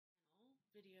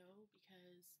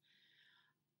because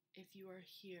if you are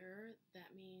here,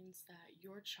 that means that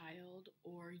your child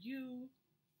or you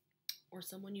or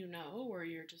someone you know or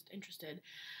you're just interested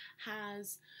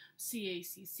has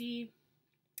CACC,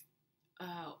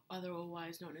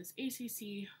 otherwise known as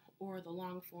ACC, or the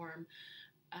long form,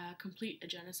 Complete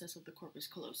Agenesis of the Corpus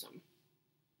Callosum.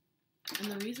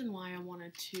 And the reason why I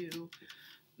wanted to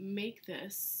make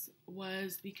this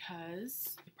was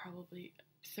because probably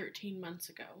 13 months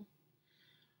ago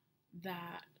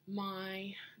that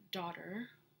my daughter,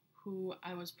 who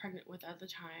I was pregnant with at the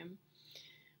time,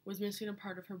 was missing a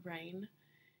part of her brain.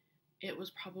 It was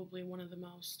probably one of the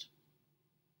most,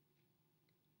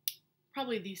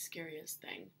 probably the scariest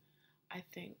thing I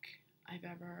think I've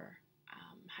ever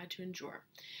had to endure.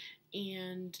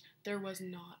 And there was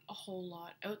not a whole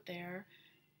lot out there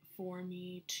for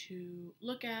me to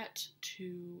look at,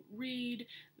 to read,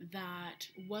 that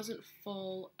wasn't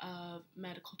full of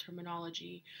medical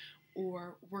terminology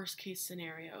or worst case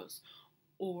scenarios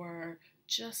or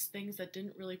just things that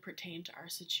didn't really pertain to our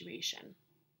situation.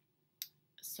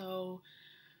 So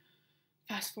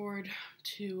fast forward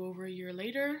to over a year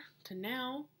later to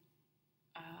now,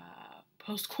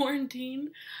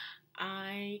 post-quarantine,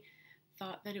 I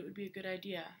thought that it would be a good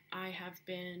idea. I have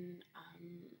been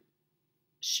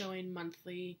showing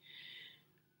monthly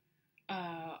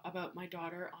about my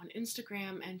daughter on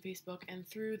Instagram and Facebook, and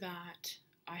through that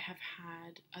I have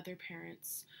had other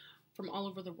parents from all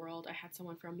over the world. I had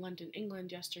someone from London,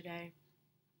 England yesterday.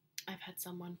 I've had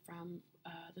someone from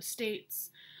the States,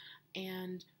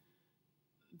 and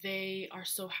they are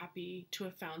so happy to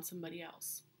have found somebody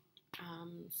else.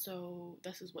 So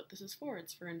this is what this is for.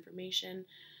 It's for information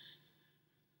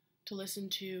to listen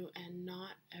to, and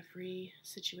not every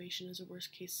situation is a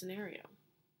worst case scenario.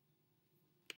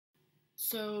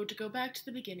 So to go back to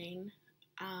the beginning,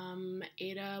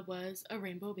 Ada was a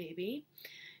rainbow baby.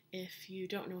 If you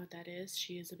don't know what that is,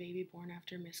 she is a baby born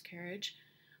after miscarriage.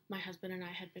 My husband and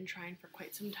I had been trying for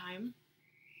quite some time,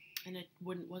 and it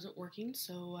wasn't working,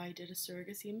 so I did a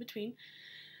surrogacy in between,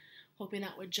 hoping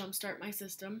that would jumpstart my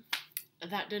system.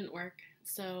 That didn't work,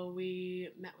 so we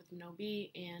met with an OB,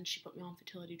 and she put me on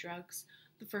fertility drugs.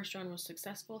 The first round was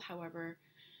successful, however,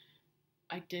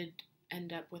 I did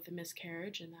end up with a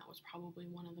miscarriage, and that was probably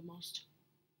one of the most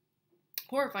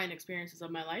horrifying experiences of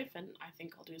my life, and I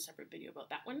think I'll do a separate video about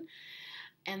that one.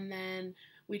 And then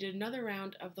we did another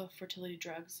round of the fertility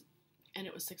drugs, and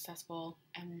it was successful,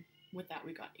 and with that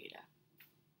we got Ada.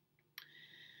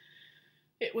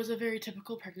 It was a very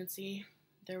typical pregnancy.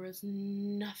 There was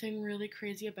nothing really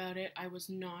crazy about it. I was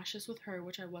nauseous with her,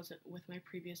 which I wasn't with my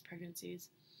previous pregnancies.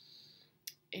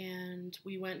 And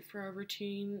we went for a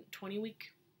routine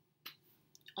 20-week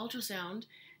ultrasound,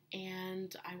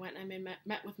 and I went and I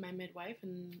met with my midwife,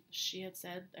 and she had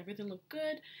said everything looked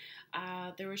good.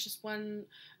 There was just one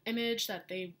image that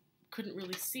they couldn't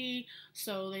really see,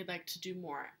 so they'd like to do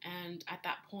more. And at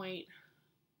that point,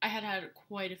 I had had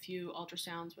quite a few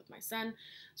ultrasounds with my son,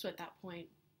 so at that point,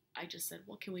 I just said,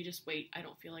 well, can we just wait? I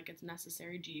don't feel like it's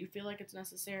necessary. Do you feel like it's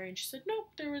necessary? And she said, nope,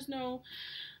 there was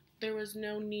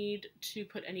no need to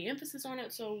put any emphasis on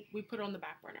it, so we put it on the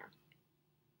back burner.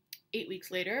 8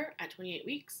 weeks later, at 28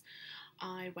 weeks,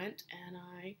 I went and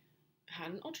I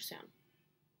had an ultrasound.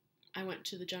 I went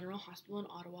to the General Hospital in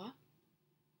Ottawa,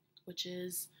 which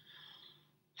is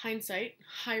hindsight,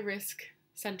 high-risk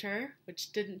center,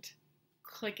 which didn't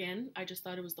click in. I just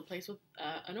thought it was the place with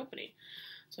an opening.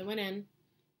 So I went in.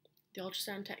 The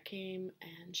ultrasound tech came,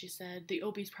 and she said, the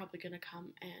OB's probably going to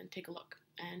come and take a look,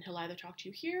 and he'll either talk to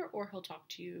you here or he'll talk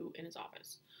to you in his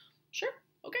office. Sure,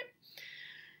 okay.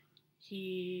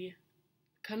 He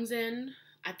comes in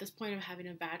at this point of having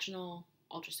a vaginal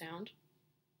ultrasound,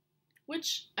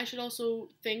 which I should also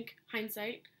think,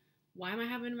 hindsight, why am I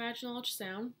having a vaginal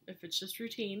ultrasound if it's just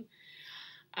routine?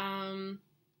 And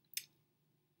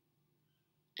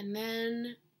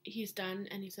then he's done,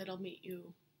 and he said, I'll meet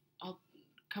you. I'll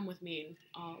come with me,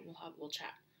 and we'll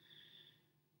chat.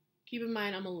 Keep in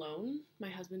mind, I'm alone. My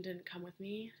husband didn't come with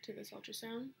me to this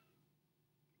ultrasound.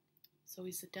 So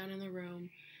we sit down in the room.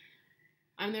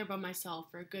 I'm there by myself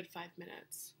for a good 5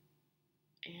 minutes,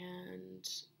 and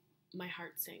my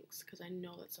heart sinks because I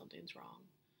know that something's wrong.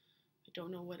 I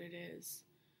don't know what it is,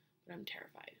 but I'm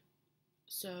terrified.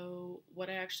 So what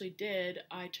I actually did,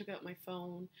 I took out my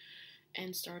phone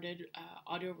and started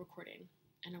audio recording,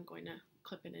 and I'm going to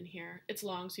clip it in here. It's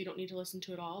long, so you don't need to listen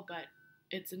to it all, but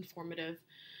it's informative,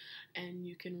 and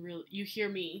you hear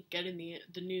me getting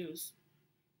the news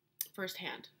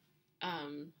firsthand.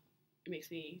 It makes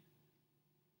me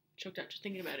choked up just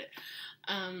thinking about it.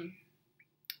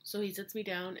 So he sits me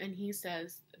down and he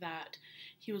says that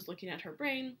he was looking at her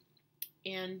brain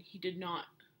and he did not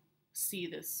see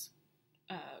this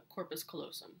Corpus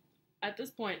Callosum. At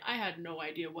this point, I had no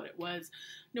idea what it was,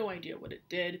 no idea what it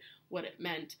did, what it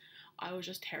meant. I was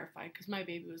just terrified because my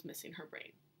baby was missing her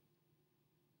brain.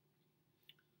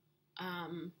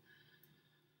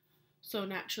 So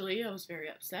naturally, I was very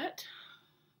upset.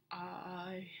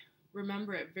 I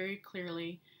remember it very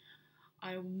clearly.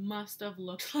 I must have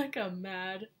looked like a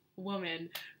mad woman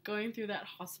going through that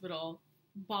hospital,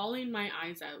 bawling my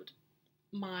eyes out.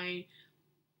 My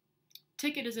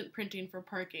ticket isn't printing for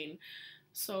parking,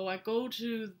 so I go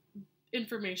to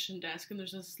information desk, and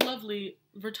there's this lovely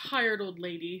retired old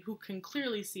lady who can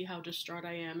clearly see how distraught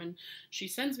I am, and she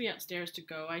sends me upstairs to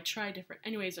go. I try different,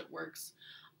 anyways, it works.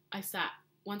 I sat.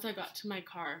 Once I got to my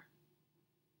car,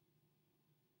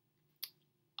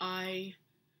 I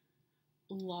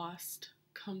lost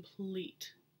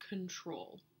complete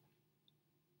control.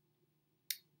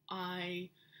 I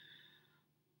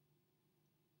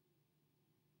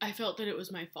felt that it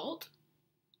was my fault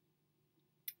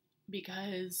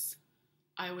because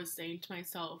I was saying to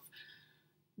myself,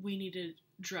 we needed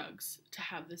drugs to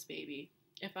have this baby.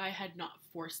 If I had not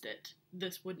forced it,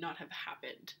 this would not have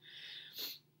happened.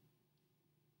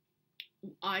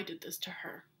 I did this to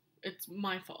her. It's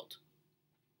my fault.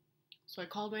 So I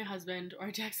called my husband, or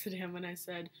I texted him, and I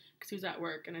said, because he was at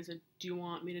work, and I said, do you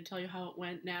want me to tell you how it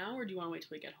went now, or do you want to wait till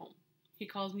we get home? He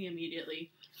calls me immediately,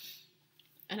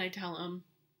 and I tell him,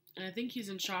 and I think he's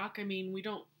in shock. I mean,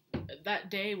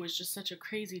 that day was just such a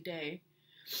crazy day,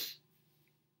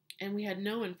 and we had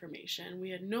no information. We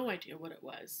had no idea what it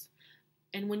was.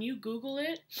 And when you Google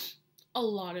it, a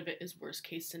lot of it is worst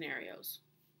case scenarios.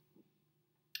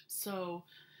 So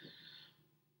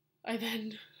I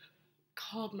then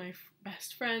called my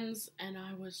best friends, and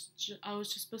I was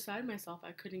just beside myself.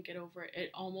 I couldn't get over it.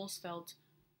 It almost felt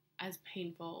as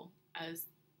painful as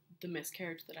the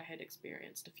miscarriage that I had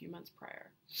experienced a few months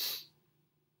prior.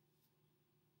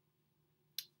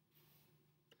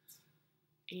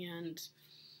 And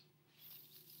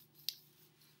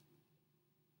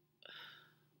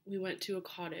we went to a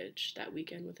cottage that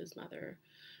weekend with his mother.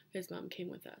 His mom came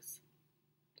with us.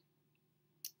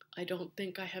 I don't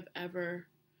think I have ever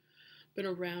been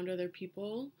around other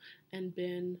people and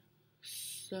been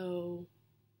so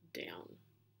down.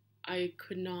 I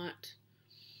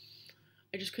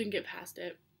just couldn't get past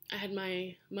it. I had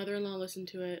my mother-in-law listen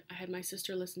to it. I had my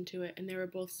sister listen to it, and they were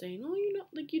both saying, oh,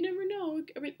 you never know.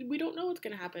 We don't know what's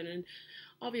going to happen. And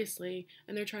obviously,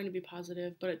 and they're trying to be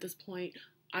positive, but at this point,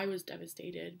 I was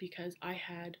devastated because I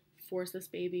had forced this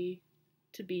baby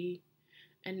to be,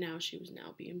 and now she was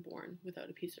now being born without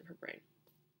a piece of her brain.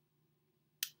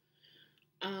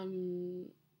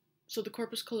 So the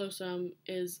corpus callosum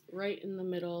is right in the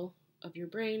middle of your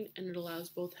brain, and it allows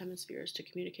both hemispheres to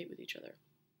communicate with each other.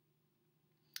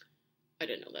 I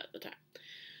didn't know that at the time.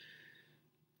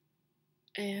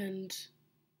 And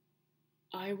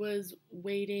I was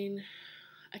waiting.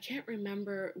 I can't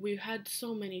remember. We had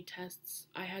so many tests.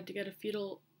 I had to get a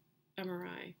fetal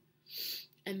MRI,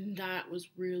 and that was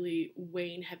really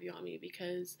weighing heavy on me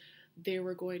because they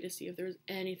were going to see if there was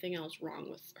anything else wrong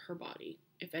with her body,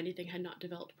 if anything had not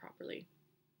developed properly.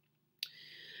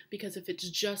 Because if it's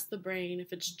just the brain,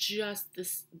 if it's just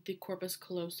the corpus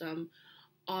callosum,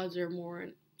 odds are more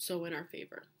so in our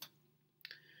favor.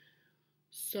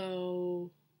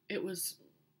 So it was,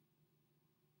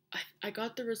 I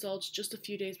got the results just a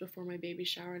few days before my baby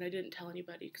shower, and I didn't tell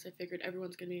anybody because I figured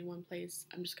everyone's going to be in one place.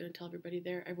 I'm just going to tell everybody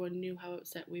there. Everyone knew how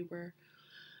upset we were.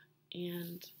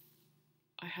 And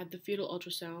I had the fetal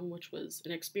ultrasound, which was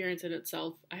an experience in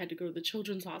itself. I had to go to the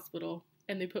children's hospital,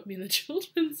 and they put me in the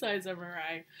children's size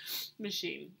MRI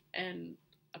machine. And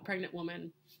a pregnant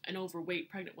woman, an overweight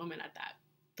pregnant woman at that,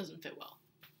 doesn't fit well.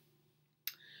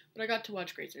 But I got to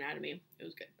watch Grey's Anatomy. It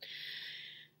was good.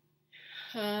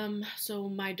 So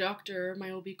my doctor,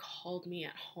 my OB, called me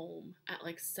at home at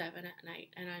like 7 at night,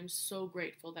 and I'm so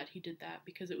grateful that he did that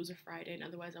because it was a Friday, and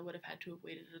otherwise I would have had to have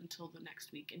waited until the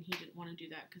next week, and he didn't want to do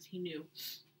that because he knew.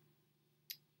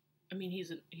 I mean,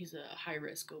 he's a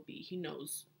high-risk OB. He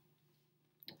knows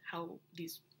how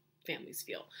these families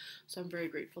feel. So I'm very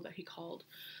grateful that he called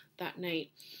that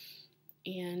night.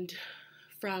 And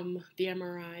from the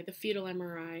MRI, the fetal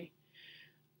MRI,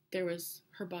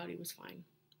 her body was fine.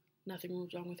 Nothing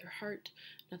was wrong with her heart,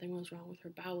 nothing was wrong with her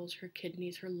bowels, her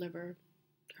kidneys, her liver,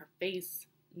 her face,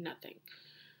 nothing.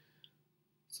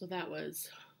 So that was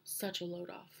such a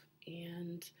load off.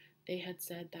 And they had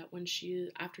said that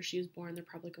after she was born, they're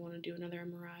probably going to do another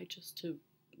MRI just to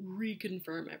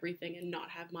reconfirm everything and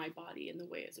not have my body in the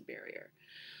way as a barrier.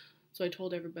 So I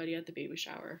told everybody at the baby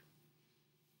shower.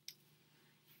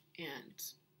 And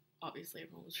obviously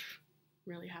everyone was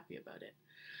really happy about it.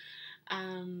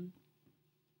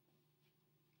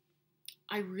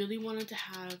 I really wanted to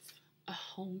have a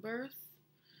home birth,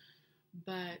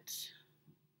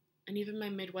 and even my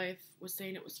midwife was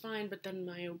saying it was fine, but then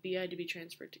my OB had to be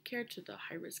transferred to care to the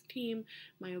high-risk team.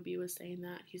 My OB was saying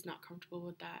that he's not comfortable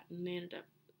with that, and they ended up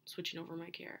switching over my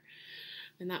care.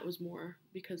 And that was more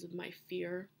because of my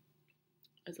fear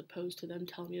as opposed to them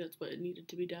telling me that's what needed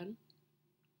to be done.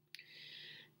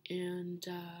 And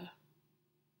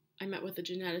I met with a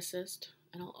geneticist,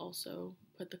 and I'll also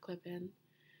put the clip in.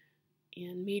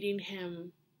 And meeting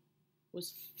him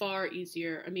was far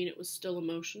easier. I mean, it was still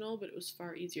emotional, but it was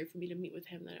far easier for me to meet with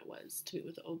him than it was to meet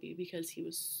with the OB because he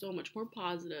was so much more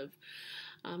positive.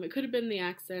 It could have been the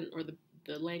accent or the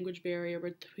language barrier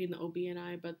between the OB and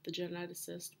I, but the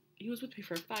geneticist, he was with me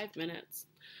for 5 minutes.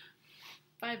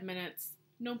 5 minutes,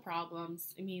 no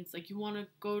problems. I mean, it's like, you want to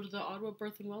go to the Ottawa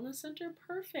Birth and Wellness Center?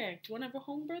 Perfect. You want to have a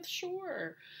home birth?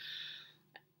 Sure.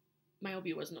 My OB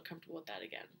wasn't comfortable with that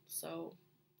again, so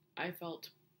I felt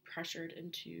pressured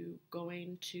into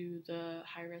going to the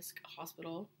high-risk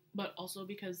hospital, but also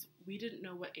because we didn't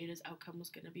know what Ada's outcome was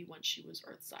going to be when she was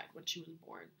earthside, when she was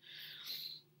born.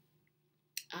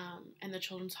 And the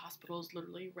children's hospital is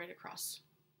literally right across.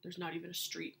 There's not even a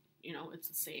street, it's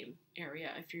the same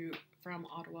area. If you're from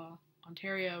Ottawa,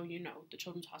 Ontario, the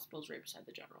children's hospital is right beside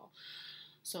the general.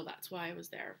 So that's why I was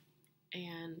there.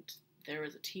 And there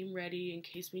was a team ready in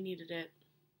case we needed it.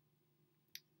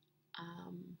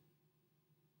 And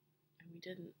we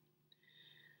didn't.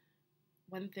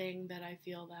 One thing that I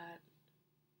feel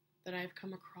that I've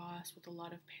come across with a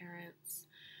lot of parents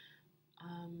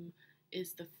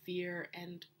is the fear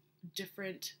and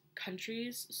different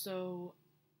countries. So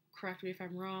correct me if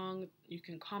I'm wrong, you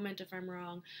can comment if I'm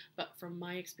wrong, but from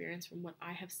my experience, from what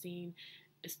I have seen,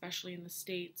 especially in the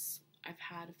States, I've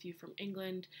had a few from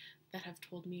England that have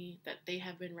told me that they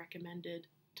have been recommended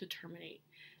to terminate,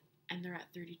 and they're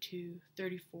at 32,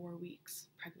 34 weeks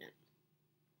pregnant.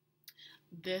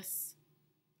 This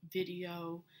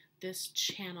video, this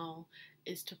channel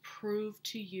is to prove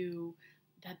to you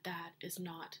that that is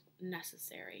not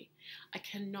necessary. I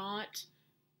cannot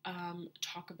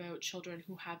talk about children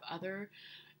who have other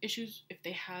issues. If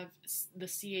they have the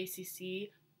CACC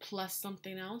plus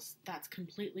something else, that's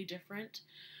completely different.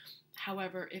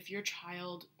 However, if your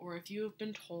child, or if you have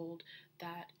been told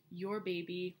that your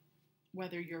baby,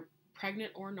 whether you're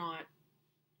pregnant or not,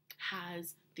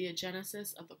 has the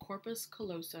agenesis of the Corpus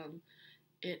Callosum,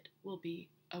 it will be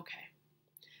okay.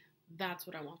 That's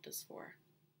what I want this for.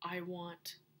 I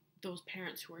want those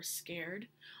parents who are scared,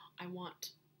 I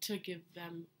want to give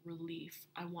them relief.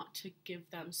 I want to give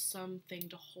them something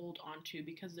to hold on to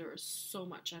because there is so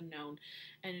much unknown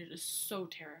and it is so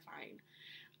terrifying.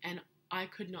 And I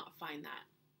could not find that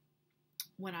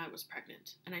when I was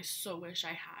pregnant, and I so wish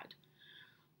I had.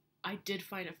 I did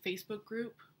find a Facebook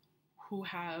group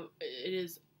it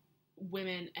is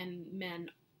women and men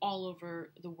all over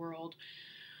the world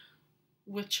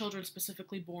with children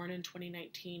specifically born in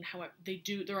 2019. However,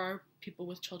 there are people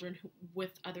with children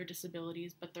with other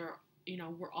disabilities, but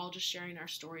we're all just sharing our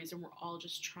stories and we're all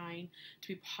just trying to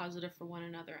be positive for one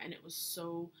another. And it was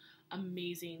so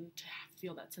amazing to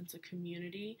feel that sense of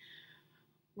community.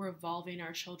 We're evolving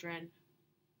our children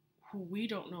who we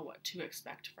don't know what to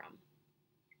expect from.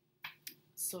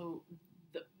 So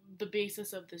the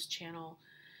basis of this channel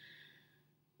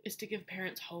is to give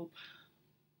parents hope,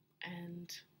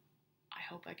 and I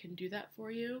hope I can do that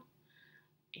for you,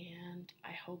 and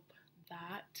I hope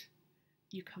that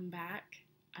you come back.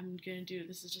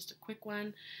 This is just a quick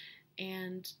one,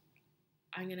 and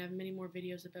I'm going to have many more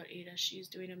videos about Ada. She's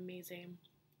doing amazing.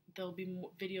 There'll be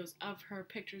more videos of her,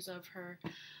 pictures of her.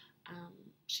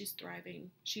 She's thriving.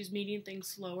 She's meeting things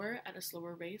slower, at a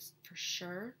slower pace, for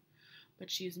sure, but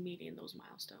she's meeting those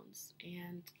milestones,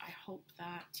 and I hope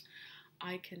that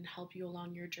I can help you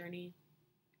along your journey,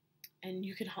 and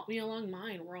you can help me along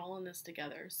mine. We're all in this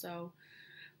together. So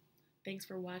thanks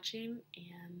for watching,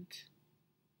 and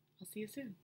I'll see you soon.